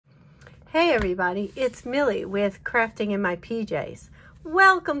Hey everybody, it's Millie with Crafting in My PJs.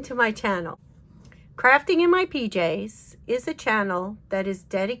 Welcome to my channel. Crafting in My PJs is a channel that is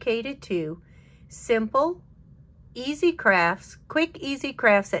dedicated to simple, easy crafts, quick, easy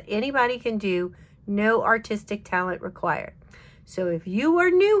crafts that anybody can do, no artistic talent required. So if you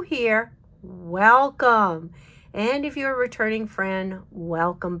are new here, welcome. And if you're a returning friend,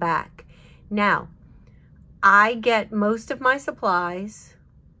 welcome back. Now, I get most of my supplies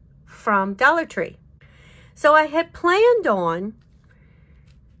from Dollar Tree. So I had planned on,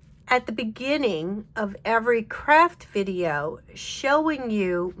 at the beginning of every craft video, showing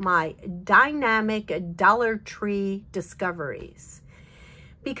you my dynamic Dollar Tree discoveries.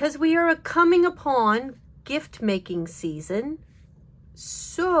 Because we are coming upon gift making season,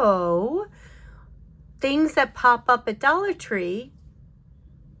 so things that pop up at Dollar Tree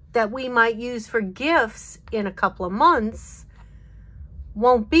that we might use for gifts in a couple of months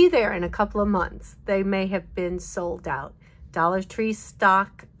won't be there in a couple of months. They may have been sold out. Dollar Tree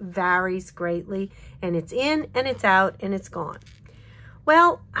stock varies greatly, and it's in and it's out and it's gone.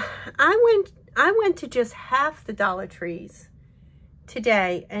 Well, I went to just half the Dollar Trees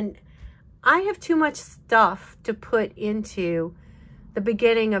today, and I have too much stuff to put into the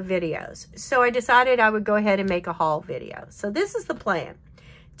beginning of videos. So I decided I would go ahead and make a haul video. So this is the plan.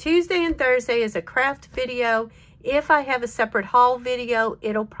 Tuesday and Thursday is a craft video. If I have a separate haul video,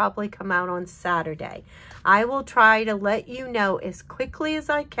 it'll probably come out on Saturday. I will try to let you know as quickly as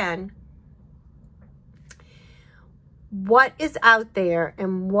I can what is out there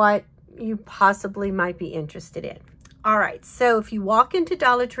and what you possibly might be interested in. All right, so if you walk into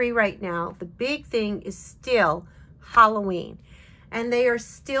Dollar Tree right now, the big thing is still Halloween. And they are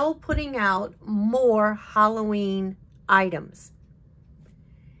still putting out more Halloween items.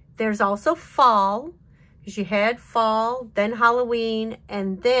 There's also fall. Because you had fall, then Halloween,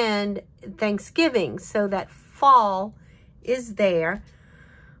 and then Thanksgiving. So that fall is there.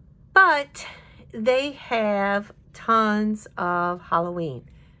 But they have tons of Halloween.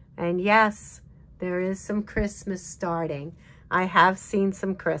 And yes, there is some Christmas starting. I have seen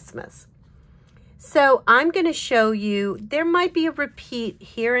some Christmas. So I'm going to show you, there might be a repeat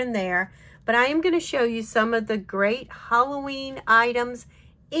here and there, but I am going to show you some of the great Halloween items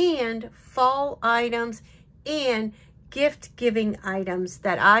and fall items and gift-giving items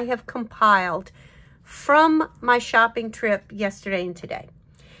that I have compiled from my shopping trip yesterday and today.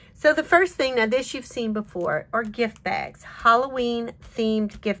 So the first thing, now this you've seen before, are gift bags,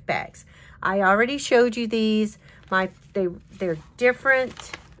 Halloween-themed gift bags. I already showed you these. They're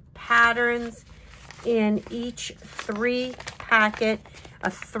different patterns in each 3-packet. A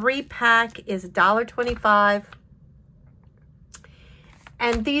 3-pack is $1.25.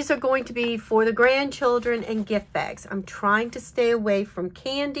 And these are going to be for the grandchildren and gift bags. I'm trying to stay away from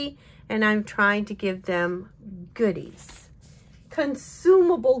candy, and I'm trying to give them goodies.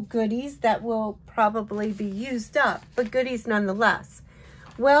 Consumable goodies that will probably be used up, but goodies nonetheless.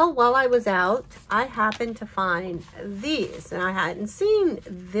 Well, while I was out, I happened to find these, and I hadn't seen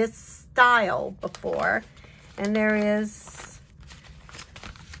this style before. And there is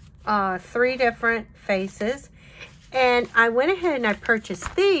 3 different faces. And I went ahead and I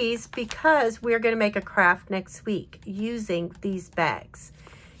purchased these because we're going to make a craft next week using these bags.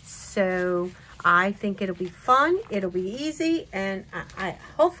 So I think it'll be fun, it'll be easy, and I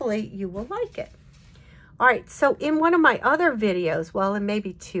hopefully you will like it. All right, so in one of my other videos, well, and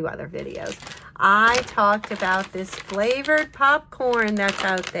maybe 2 other videos, I talked about this flavored popcorn that's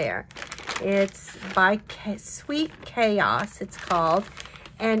out there. It's by Sweet Chaos, it's called.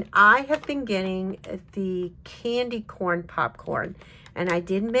 And I have been getting the candy corn popcorn. And I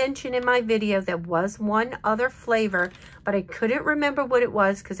did mention in my video there was one other flavor, but I couldn't remember what it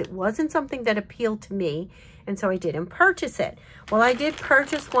was because it wasn't something that appealed to me. And so I didn't purchase it. Well, I did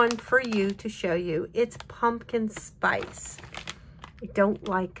purchase one for you to show you. It's pumpkin spice. I don't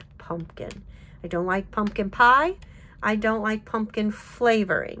like pumpkin. I don't like pumpkin pie. I don't like pumpkin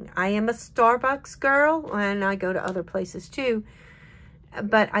flavoring. I am a Starbucks girl, and I go to other places too.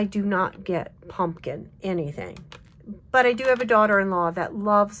 But I do not get pumpkin anything. But I do have a daughter-in-law that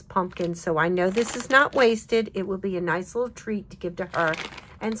loves pumpkin, so I know this is not wasted. It will be a nice little treat to give to her.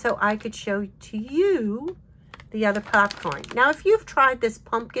 And so I could show to you the other popcorn. Now, if you've tried this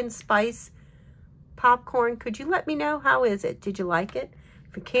pumpkin spice popcorn, could you let me know? How is it? Did you like it?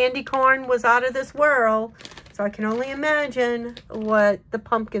 The candy corn was out of this world, so I can only imagine what the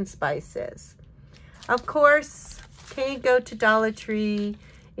pumpkin spice is. Of course, can't go to Dollar Tree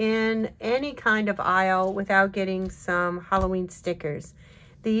in any kind of aisle without getting some Halloween stickers.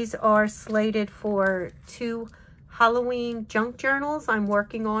 These are slated for 2 Halloween junk journals I'm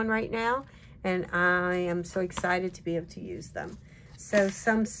working on right now, and I am so excited to be able to use them. So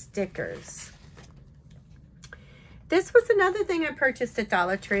some stickers. This was another thing I purchased at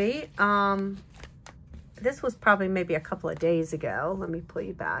Dollar Tree. This was probably maybe a couple of days ago. Let me pull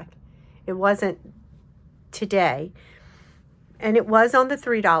you back. It wasn't today. And it was on the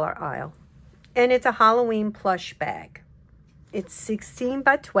 $3 aisle. And it's a Halloween plush bag. It's 16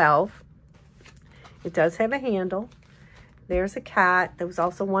 by 12. It does have a handle. There's a cat. There was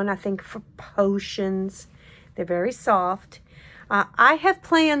also one, I think, for potions. They're very soft. I have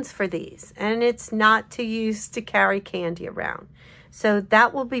plans for these, and it's not to use to carry candy around. So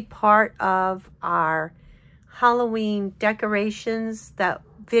that will be part of our Halloween decorations, that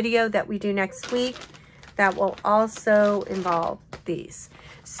video that we do next week. That will also involve these.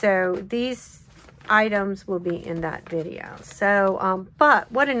 So these items will be in that video. So,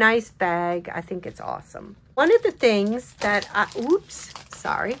 but what a nice bag. I think it's awesome. One of the things that I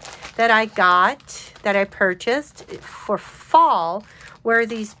purchased for fall were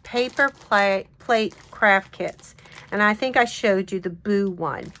these paper plate craft kits. And I think I showed you the Boo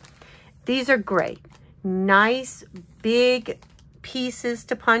one. These are great. Nice, big pieces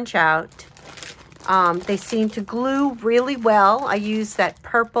to punch out. They seem to glue really well. I use that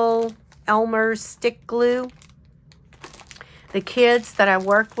purple Elmer's stick glue. The kids that I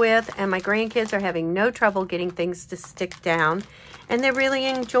work with and my grandkids are having no trouble getting things to stick down, and they're really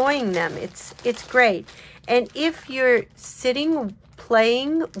enjoying them. It's great. And if you're sitting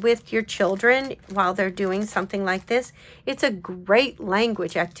playing with your children while they're doing something like this, it's a great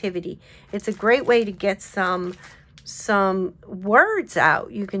language activity. It's a great way to get some words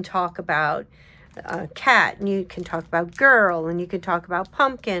out. You can talk about cat, and you can talk about girl, and you can talk about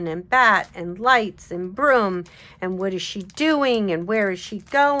pumpkin and bat and lights and broom, and what is she doing, and where is she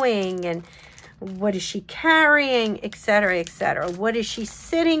going, and what is she carrying, etc., etc. What is she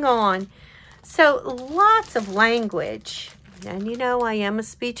sitting on? So lots of language. And you know, I am a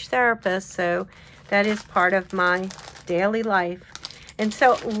speech therapist, so that is part of my daily life. And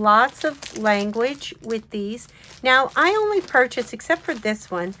so lots of language with these. Now, I only purchased, except for this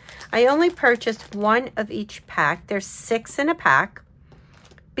one, I only purchased one of each pack. There's 6 in a pack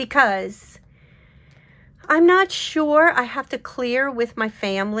because I'm not sure. I have to clear with my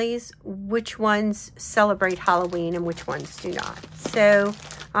families which ones celebrate Halloween and which ones do not. So,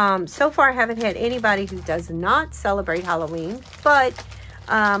 so far I haven't had anybody who does not celebrate Halloween, but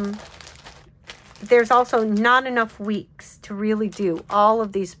there's also not enough weeks to really do all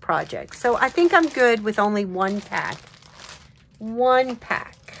of these projects. So I think I'm good with only one pack. One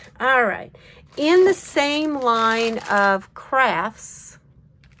pack. All right. In the same line of crafts,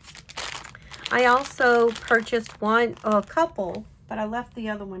 I also purchased a couple, but I left the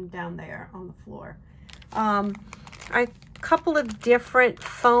other one down there on the floor. A couple of different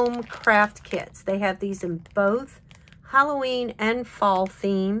foam craft kits. They have these in both Halloween and fall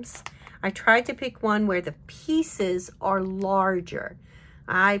themes. I tried to pick one where the pieces are larger.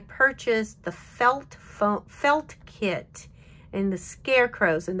 I purchased the felt kit and the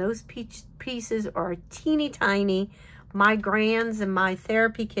scarecrows, and those pieces are teeny tiny. My grands and my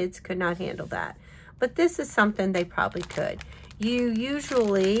therapy kids could not handle that. But this is something they probably could. You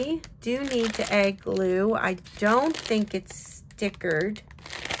usually do need to add glue. I don't think it's stickered.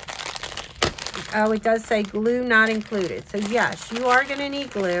 Oh, it does say glue not included. So yes, you are going to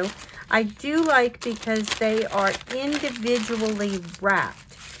need glue. I do like because they are individually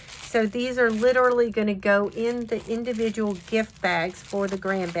wrapped. So these are literally going to go in the individual gift bags for the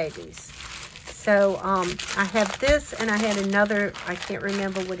grandbabies. So I have this, and I had another, I can't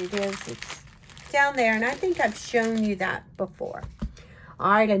remember what it is. It's down there, and I think I've shown you that before.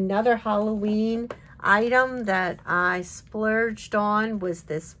 All right, another Halloween item that I splurged on was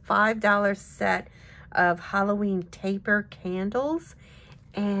this $5 set of Halloween taper candles,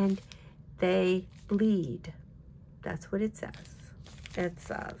 and they bleed. That's what it says. It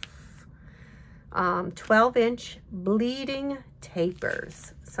says 12-inch bleeding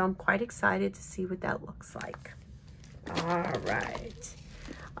tapers. So I'm quite excited to see what that looks like. All right.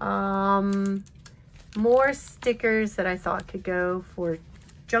 More stickers that I thought could go for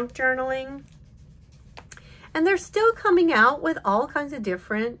junk journaling. And they're still coming out with all kinds of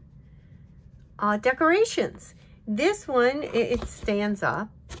different decorations. This one, it stands up,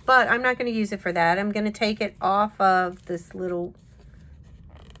 but I'm not going to use it for that. I'm going to take it off of this little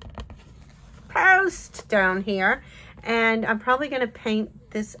post down here, and I'm probably going to paint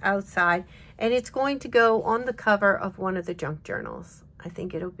this outside, and it's going to go on the cover of one of the junk journals. I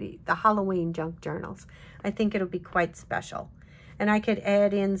think it'll be the Halloween junk journals. I think it'll be quite special. And I could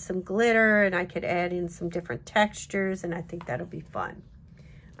add in some glitter, and I could add in some different textures, and I think that'll be fun.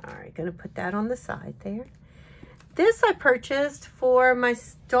 All right, gonna put that on the side there. This I purchased for my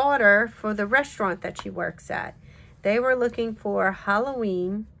daughter for the restaurant that she works at. They were looking for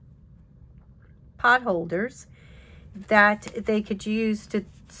Halloween pot holders that they could use to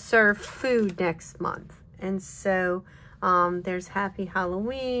serve food next month. And so there's Happy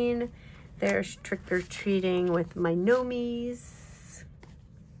Halloween, there's Trick or Treating with my Nomies,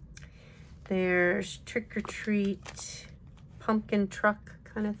 there's Trick or Treat pumpkin truck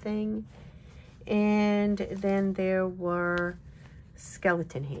kind of thing, and then there were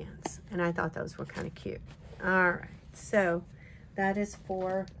skeleton hands, and I thought those were kind of cute. All right, so that is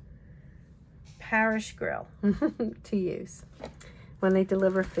for Parish Grill to use when they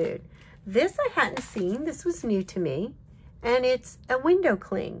deliver food. This I hadn't seen. This was new to me, and it's a window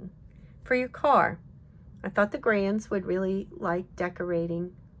cling for your car. I thought the Grands would really like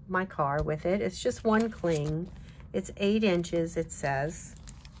decorating my car with it. It's just one cling. It's 8 inches, it says.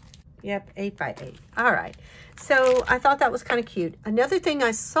 Yep, 8 by 8. All right, so I thought that was kind of cute. Another thing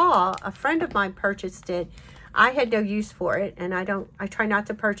I saw, a friend of mine purchased it. I had no use for it, and I try not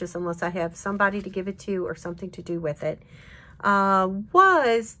to purchase unless I have somebody to give it to or something to do with it,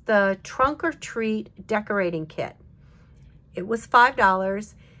 was the Trunk or Treat decorating kit. It was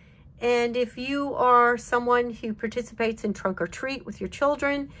 $5, and if you are someone who participates in Trunk or Treat with your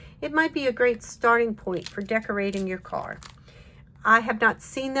children, it might be a great starting point for decorating your car. I have not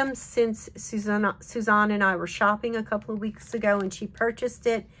seen them since Suzanne and I were shopping a couple of weeks ago, and she purchased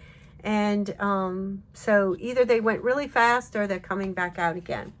it. And so either they went really fast or they're coming back out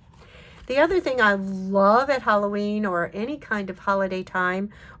again. The other thing I love at Halloween or any kind of holiday time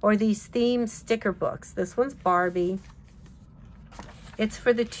are these themed sticker books. This one's Barbie. It's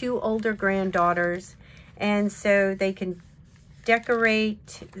for the 2 older granddaughters. And so they can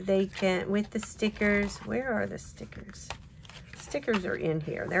decorate, they can, with the stickers. Where are the stickers? Stickers are in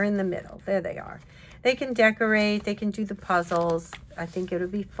here. They're in the middle. There they are. They can decorate, they can do the puzzles. I think it'll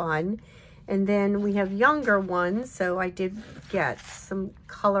be fun. And then we have younger ones, so I did get some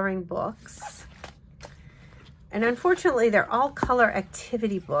coloring books. And unfortunately, they're all color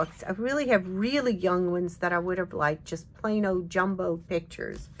activity books. I really have really young ones that I would have liked just plain old jumbo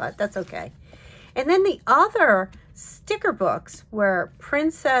pictures, but that's okay. And then the other sticker books were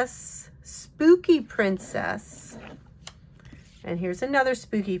Princess, Spooky Princess. And here's another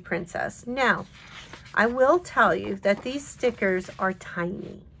Spooky Princess. Now, I will tell you that these stickers are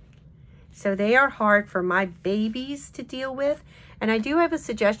tiny. So they are hard for my babies to deal with. And I do have a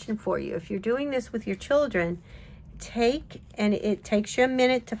suggestion for you. If you're doing this with your children, and it takes you a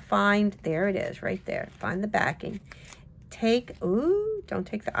minute to find, there it is, right there. Find the backing. Don't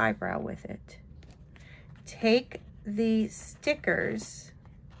take the eyebrow with it. Take the stickers,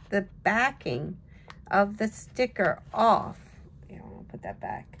 the backing of the sticker off. I'll put that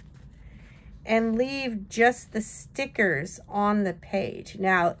back. And leave just the stickers on the page.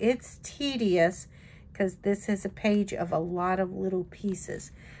 Now, it's tedious because this is a page of a lot of little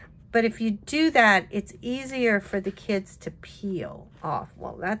pieces. But if you do that, it's easier for the kids to peel off.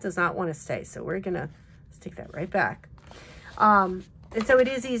 Well, that does not want to stay, so we're going to stick that right back. And so it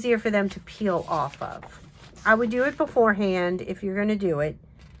is easier for them to peel off of. I would do it beforehand if you're going to do it.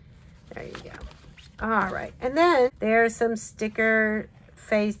 There you go. All right. And then there's some spooky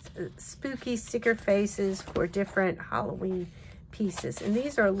sticker faces for different Halloween pieces, and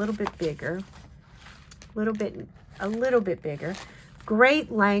these are a little bit bigger, a little bit bigger.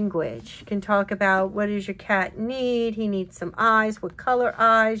 Great language. Can talk about, what does your cat need? He needs some eyes. What color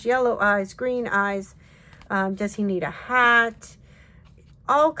eyes? Yellow eyes, green eyes. Does he need a hat?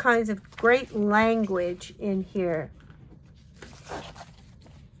 All kinds of great language in here.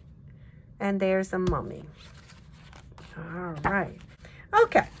 And there's a mummy. All right.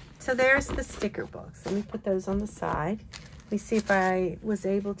 Okay, so there's the sticker books. Let me put those on the side. Let me see if I was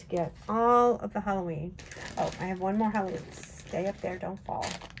able to get all of the Halloween. Oh, I have one more Halloween. Stay up there, don't fall.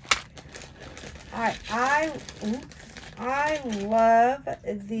 All right, I love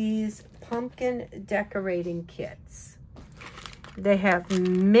these pumpkin decorating kits. They have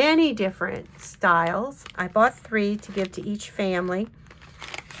many different styles. I bought 3 to give to each family.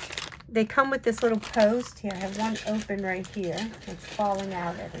 They come with this little post. Here, I have one open right here. It's falling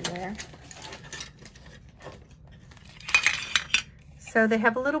out everywhere. So they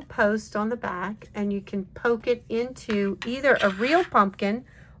have a little post on the back, and you can poke it into either a real pumpkin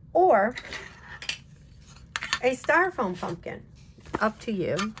or a styrofoam pumpkin. Up to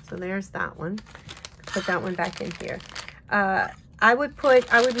you. So there's that one. Put that one back in here. I would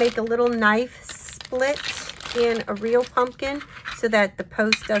make a little knife split in a real pumpkin so that the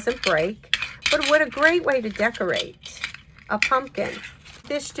post doesn't break. But what a great way to decorate a pumpkin.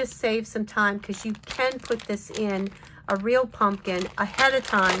 This just saves some time because you can put this in a real pumpkin ahead of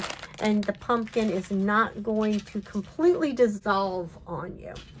time, and the pumpkin is not going to completely dissolve on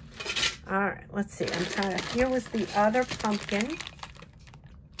you. All right, let's see. Here was the other pumpkin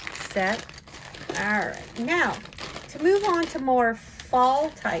set. All right, now to move on to more fall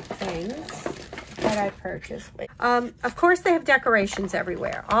type things that I purchased. Of course, they have decorations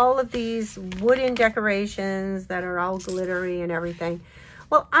everywhere. All of these wooden decorations that are all glittery and everything.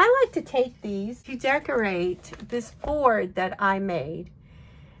 Well, I like to take these to decorate this board that I made.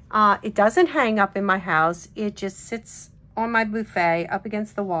 It doesn't hang up in my house. It just sits on my buffet up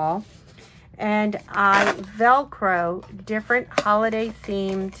against the wall. And I Velcro different holiday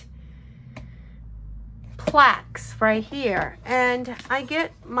themed plaques right here. And I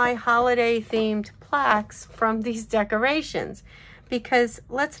get my holiday themed plaques from these decorations because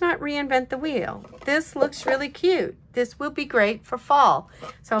let's not reinvent the wheel. This looks really cute. This will be great for fall.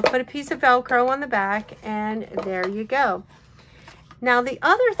 So I'll put a piece of Velcro on the back and there you go. Now the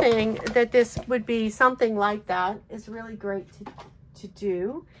other thing that this would be something like that is really great to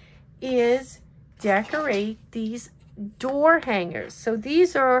do is decorate these door hangers. So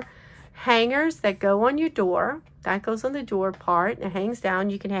these are hangers that go on your door. That goes on the door part and it hangs down.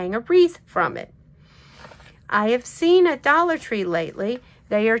 You can hang a wreath from it. I have seen at Dollar Tree lately,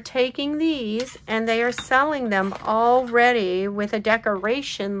 they are taking these and they are selling them already with a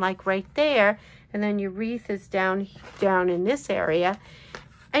decoration like right there. And then your wreath is down in this area.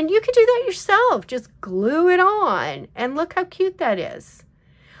 And you could do that yourself. Just glue it on. And look how cute that is.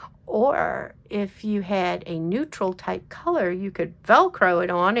 Or if you had a neutral type color, you could Velcro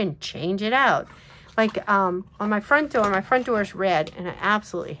it on and change it out. Like on my front door is red, and I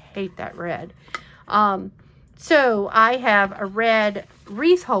absolutely hate that red. So I have a red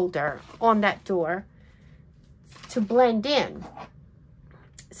wreath holder on that door to blend in.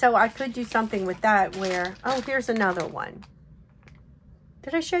 So I could do something with that where, oh, here's another one.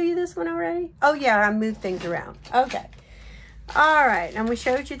 Did I show you this one already? Oh yeah, I moved things around. Okay. All right, and we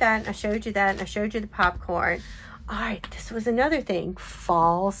showed you that, and I showed you that, and I showed you the popcorn. All right, this was another thing.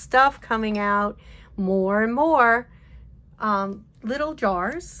 Fall stuff coming out more and more. Little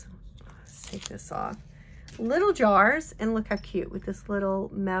jars. Let's take this off. Little jars, and look how cute with this little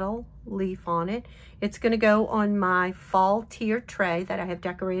metal leaf on it. It's going to go on my fall tier tray that I have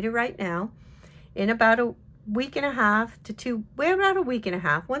decorated right now. In about a week and a half to two, well, about a week and a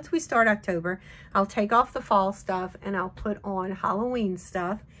half. Once we start October, I'll take off the fall stuff and I'll put on Halloween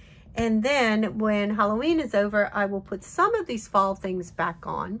stuff. And then when Halloween is over, I will put some of these fall things back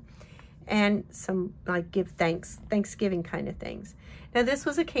on and some like Thanksgiving kind of things. Now this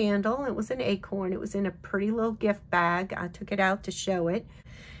was a candle. It was an acorn. It was in a pretty little gift bag. I took it out to show it.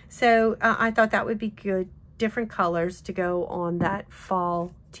 So I thought that would be good. Different colors to go on that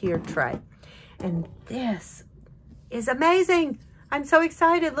fall tier tray. And this is amazing. I'm so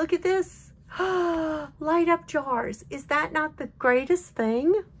excited. Look at this. Light up jars. Is that not the greatest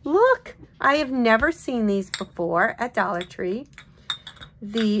thing? Look, I have never seen these before at Dollar Tree.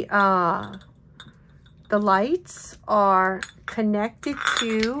 The lights are connected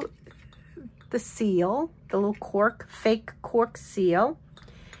to the seal, the little cork, fake cork seal.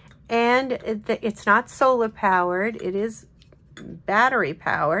 And it's not solar powered. It is battery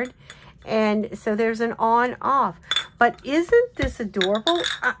powered. And so there's an on off. But isn't this adorable?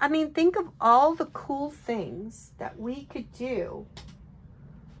 I mean, think of all the cool things that we could do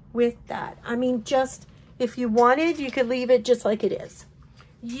with that. I mean, just if you wanted, you could leave it just like it is.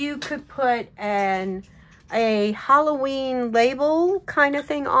 You could put a Halloween label kind of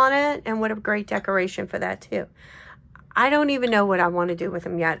thing on it. And what a great decoration for that too. I don't even know what I want to do with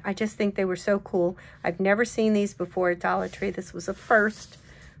them yet. I just think they were so cool. I've never seen these before at Dollar Tree. This was a first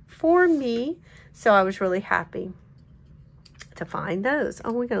for me, so I was really happy to find those.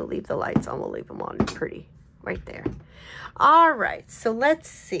 Oh, we're going to leave the lights on. We'll leave them on pretty right there. All right, so let's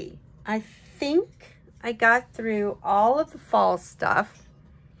see. I think I got through all of the fall stuff.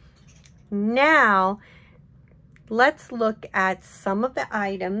 Now, let's look at some of the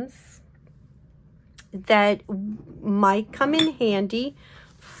items that might come in handy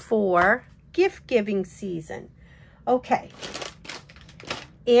for gift giving season. Okay.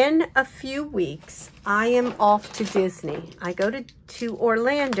 In a few weeks, I am off to Disney. I go to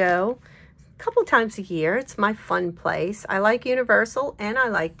Orlando a couple times a year. It's my fun place. I like Universal and I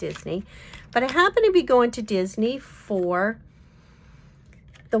like Disney. But I happen to be going to Disney for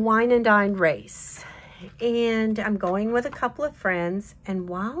the Wine and Dine race. And I'm going with a couple of friends. And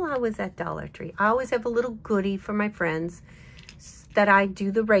while I was at Dollar Tree, I always have a little goodie for my friends. that I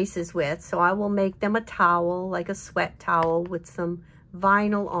do the races with. So I will make them a towel, like a sweat towel with some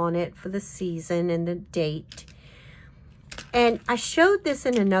vinyl on it for the season and the date. And I showed this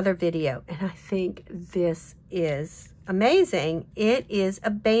in another video, and I think this is amazing. It is a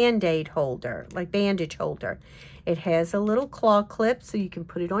Band-Aid holder, like bandage holder. It has a little claw clip so you can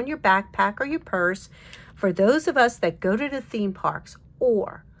put it on your backpack or your purse. For those of us that go to the theme parks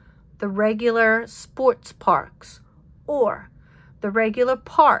or the regular sports parks or the regular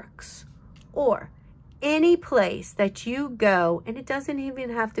parks or any place that you go, and it doesn't even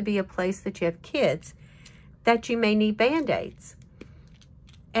have to be a place that you have kids, that you may need Band-Aids.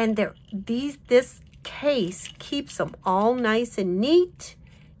 And this case keeps them all nice and neat.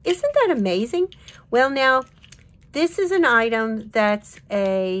 Isn't that amazing? Well, now, this is an item that's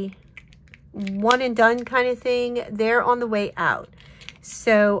a one and done kind of thing. They're on the way out.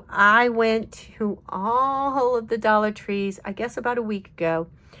 So I went to all of the Dollar Trees, I guess about a week ago,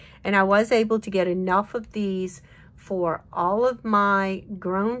 and I was able to get enough of these for all of my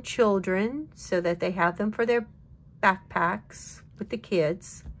grown children so that they have them for their backpacks with the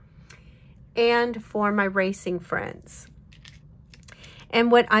kids and for my racing friends.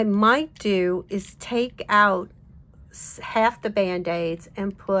 And what I might do is take out half the Band-Aids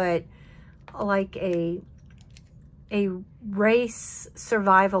and put like a race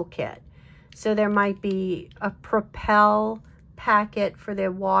survival kit. So there might be a Propel packet for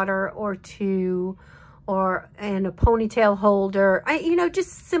their water or two, and a ponytail holder. You know,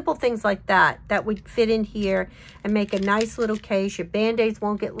 just simple things like that would fit in here and make a nice little case. Your Band-Aids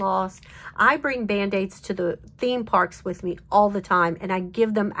won't get lost. I bring Band-Aids to the theme parks with me all the time, and I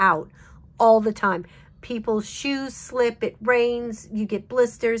give them out all the time. People's shoes slip, it rains, you get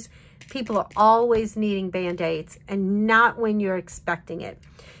blisters. People are always needing Band-Aids, and not when you're expecting it.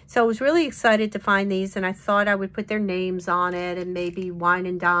 So I was really excited to find these, and I thought I would put their names on it and maybe wine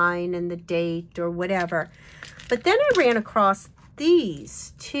and dine and the date or whatever. But then I ran across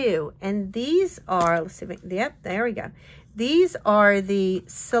these too, and these are, let's see, yep, there we go. These are the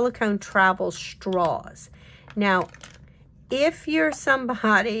silicone travel straws. Now, if you're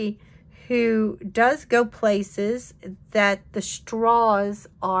somebody who does go places that the straws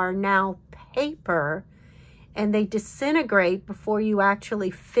are now paper and they disintegrate before you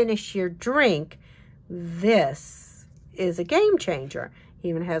actually finish your drink, this is a game changer. It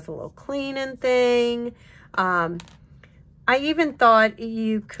even has a little cleaning thing. I even thought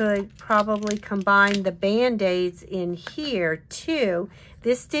you could probably combine the Band-Aids in here too.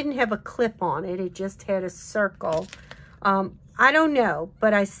 This didn't have a clip on it. It just had a circle. I don't know,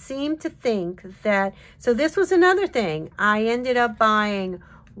 but I seem to think that, so this was another thing. I ended up buying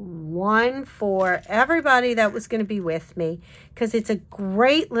one for everybody that was going to be with me because it's a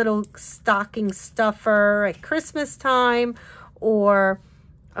great little stocking stuffer at Christmas time or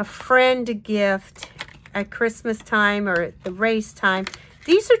a friend gift at Christmas time or at the race time.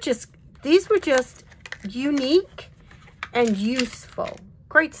 These were just unique and useful.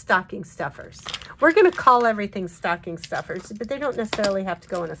 Great stocking stuffers. We're going to call everything stocking stuffers, but they don't necessarily have to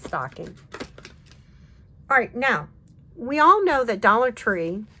go in a stocking. All right, now, we all know that Dollar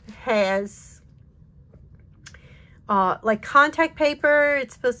Tree has like contact paper.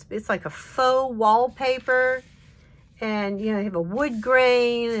 It's like a faux wallpaper, and you know, they have a wood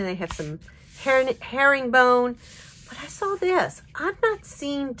grain and they have some herringbone. But I saw this. I've not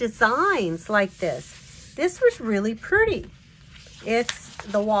seen designs like this. This was really pretty. It's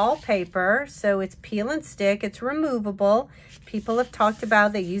the wallpaper, so it's peel and stick. It's removable. People have talked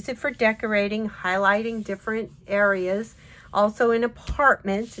about they use it for decorating, highlighting different areas. Also in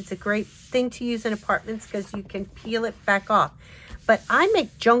apartments, it's a great thing to use in apartments because you can peel it back off. But I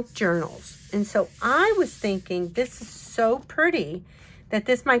make junk journals, and so I was thinking this is so pretty that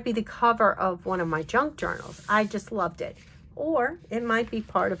this might be the cover of one of my junk journals. I just loved it. Or it might be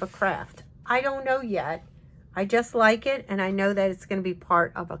part of a craft. I don't know yet. I just like it, and I know that it's going to be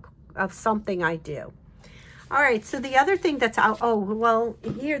part of something I do. All right, so the other thing that's out, oh, well,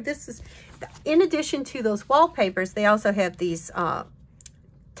 here, this is, in addition to those wallpapers, they also have these tile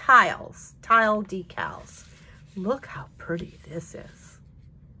decals. Look how pretty this is.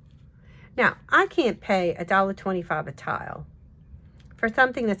 Now, I can't pay $1.25 a tile for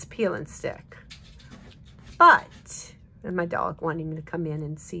something that's peel and stick. But, and my dog wanting to come in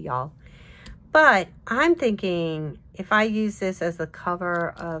and see y'all. But I'm thinking if I use this as the cover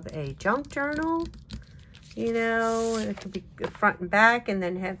of a junk journal, you know, it could be front and back and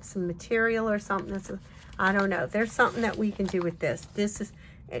then have some material or something. I don't know. There's something that we can do with this. This is,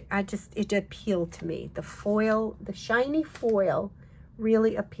 it appealed to me. The foil, the shiny foil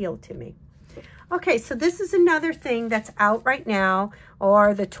really appealed to me. Okay, so this is another thing that's out right now,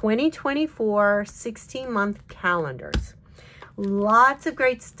 or the 2024 16-month calendars. Lots of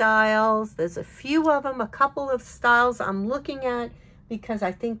great styles. There's a few of them, a couple of styles I'm looking at because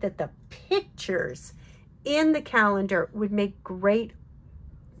I think that the pictures in the calendar would make great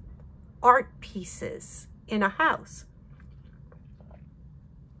art pieces in a house.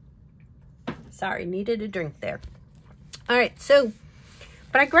 Sorry, needed a drink there. All right, so,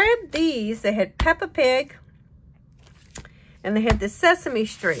 but I grabbed these. They had Peppa Pig and they had the Sesame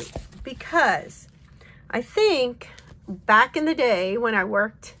Street because I think back in the day when I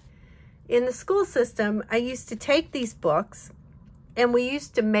worked in the school system, I used to take these books and we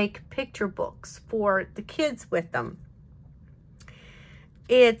used to make picture books for the kids with them.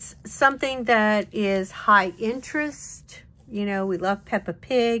 It's something that is high interest. You know, we love Peppa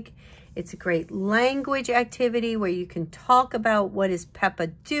Pig. It's a great language activity where you can talk about what is Peppa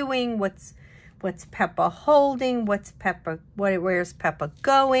doing, what's Peppa holding, where's Peppa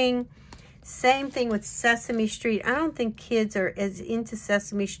going. Same thing with Sesame Street. I don't think kids are as into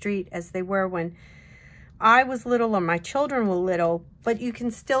Sesame Street as they were when I was little or my children were little, but you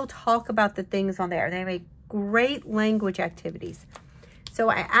can still talk about the things on there. They make great language activities. So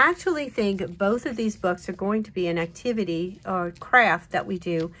I actually think both of these books are going to be an activity or craft that we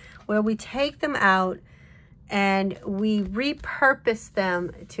do where we take them out and we repurpose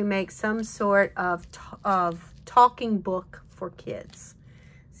them to make some sort of talking book for kids.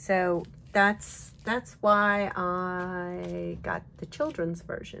 So that's why I got the children's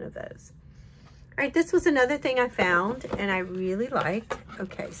version of those. All right, this was another thing I found and I really liked.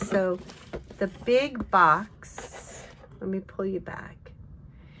 Okay, so the big box, let me pull you back.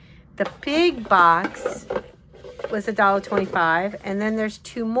 The big box was $1.25, and then there's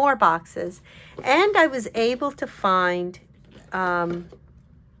 2 more boxes. And I was able to find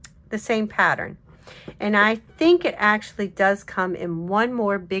the same pattern. And I think it actually does come in one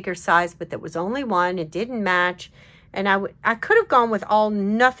more bigger size, but there was only one. It didn't match. And I could have gone with all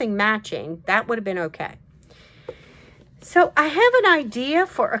nothing matching. That would have been okay. So I have an idea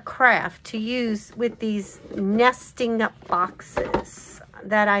for a craft to use with these nesting up boxes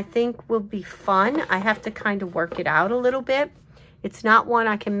that I think will be fun. I have to kind of work it out a little bit. It's not one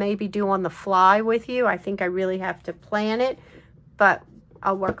I can maybe do on the fly with you. I think I really have to plan it, but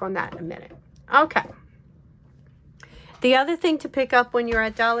I'll work on that in a minute. Okay. The other thing to pick up when you're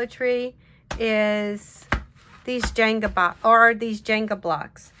at Dollar Tree is these Jenga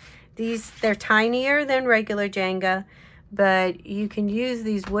blocks. They're tinier than regular Jenga, but you can use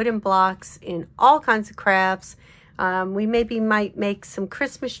these wooden blocks in all kinds of crafts. We might make some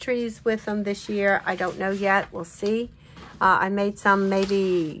Christmas trees with them this year. I don't know yet. We'll see. I made some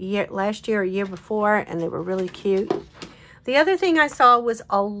maybe last year or year before, and they were really cute. The other thing I saw was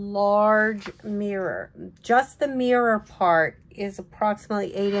a large mirror. Just the mirror part is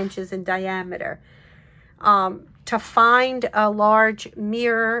approximately 8 inches in diameter. To find a large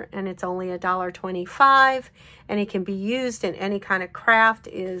mirror, and it's only $1.25, and it can be used in any kind of craft,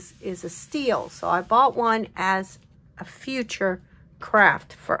 is a steal. So I bought one as a future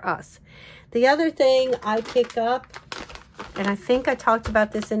craft for us. The other thing I picked up, and I think I talked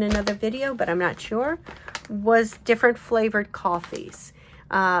about this in another video, but I'm not sure, was different flavored coffees.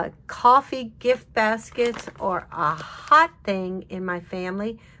 Coffee gift baskets are a hot thing in my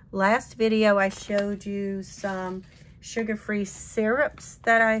family. Last video, I showed you some sugar-free syrups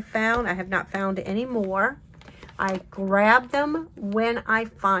that I found. I have not found any more. I grab them when I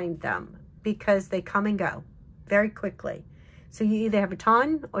find them because they come and go very quickly. So you either have a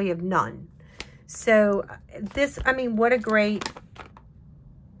ton or you have none. So this, I mean, what a great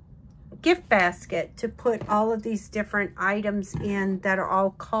gift basket to put all of these different items in that are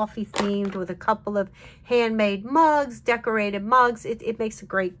all coffee themed with a couple of handmade mugs, decorated mugs. It makes a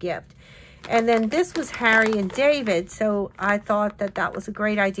great gift. And then this was Harry and David, so I thought that that was a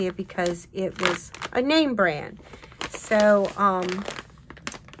great idea because it was a name brand. So,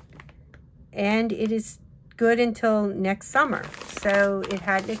 and it is good until next summer. So it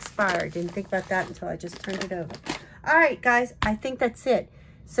hadn't expired. Didn't think about that until I just turned it over. All right, guys, I think that's it.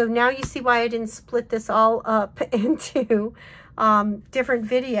 So now you see why I didn't split this all up into different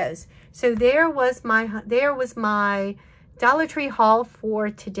videos. So there was my Dollar Tree haul for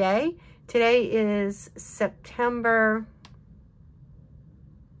today. Today is September,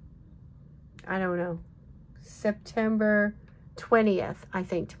 I don't know, September 20th, I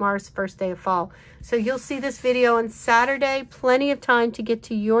think. Tomorrow's the first day of fall. So you'll see this video on Saturday. Plenty of time to get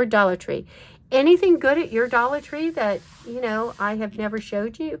to your Dollar Tree. Anything good at your Dollar Tree that, you know, I have never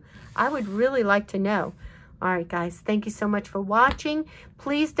showed you? I would really like to know. All right, guys. Thank you so much for watching.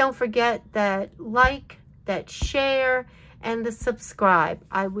 Please don't forget that like, that share, and the subscribe.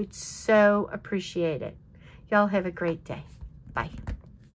 I would so appreciate it. Y'all have a great day. Bye.